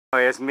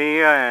It's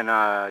Mia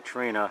and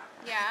Trina.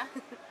 Yeah.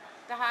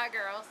 The hot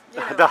girls. You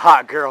know, The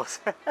hot girls.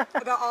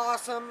 the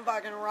awesome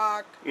fucking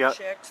rock Yep.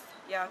 chicks.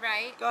 Yeah.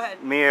 Right. Go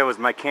ahead. Mia was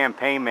my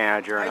campaign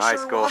manager in high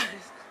school. Was.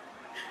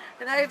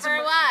 And I had For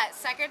what?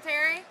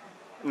 Secretary?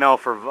 No,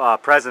 for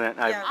president.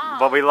 Yeah.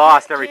 But we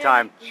lost every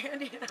time.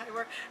 Candy and I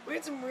we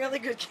had some really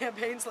good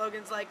campaign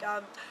slogans like,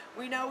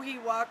 we know he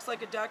walks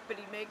like a duck, but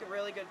he'd make a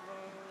really good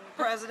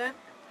president.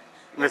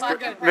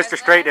 Mr.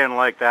 Straight didn't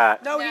like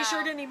that. No, he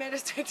sure didn't. He made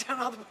us take down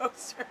all the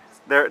posters.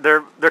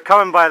 They're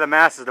coming by the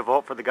masses to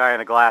vote for the guy in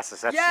the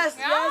glasses. That's Yes,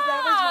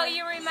 that was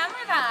you remember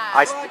that.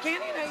 well,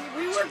 Candy and I,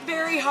 we worked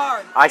very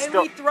hard. And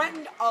we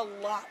threatened a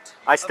lot.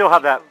 I still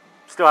have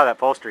that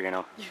poster, you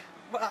know.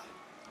 Well,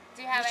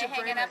 do you have it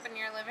hanging up in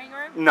your living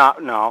room?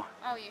 No.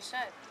 Oh, you should.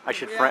 I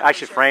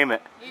should frame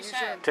it. You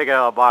should. Take it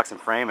out of the box and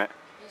frame it.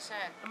 You should.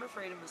 I'm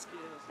afraid of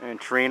mosquitoes. And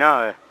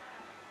Trina,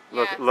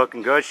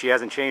 looking good. She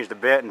hasn't changed a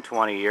bit in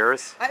 20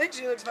 years. I think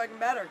she looks fucking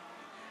better.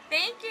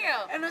 Thank you.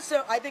 And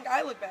so I think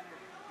I look better.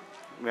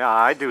 Yeah,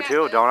 I do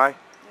too, don't I? Have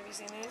you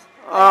seen these?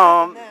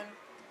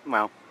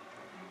 Well,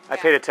 I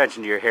paid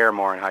attention to your hair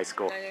more in high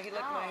school. I know, he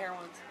licked my hair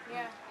once.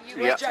 Yeah.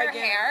 You licked her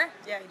hair?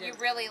 Yeah, he did. You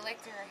really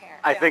licked her hair.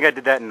 I think I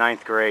did that in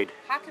 9th grade.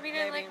 How come you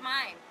didn't lick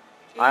mine?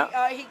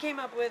 He came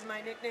up with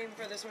my nickname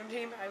for the swim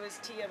team. I was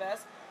T of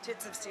S,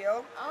 Tits of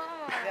Steel.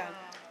 Oh. Yeah.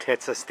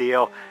 Tits of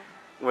Steel.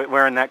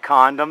 Wearing that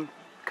costume.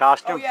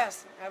 Oh,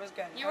 yes. I was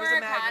good. You wore a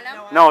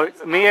condom? No,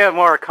 Mia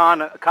wore a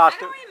costume. I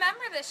don't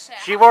remember this shit.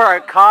 She wore a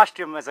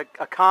costume as a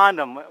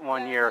condom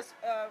one year. It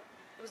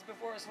was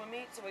before a swim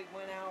meet, so we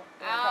went out.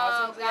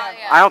 Oh, God,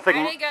 yeah. I don't think.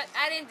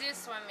 I didn't do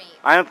swim meet.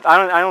 I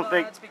don't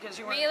think. That's because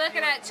you Me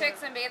looking at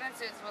chicks in bathing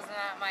suits was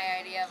not my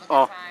idea of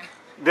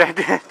a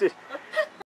good time.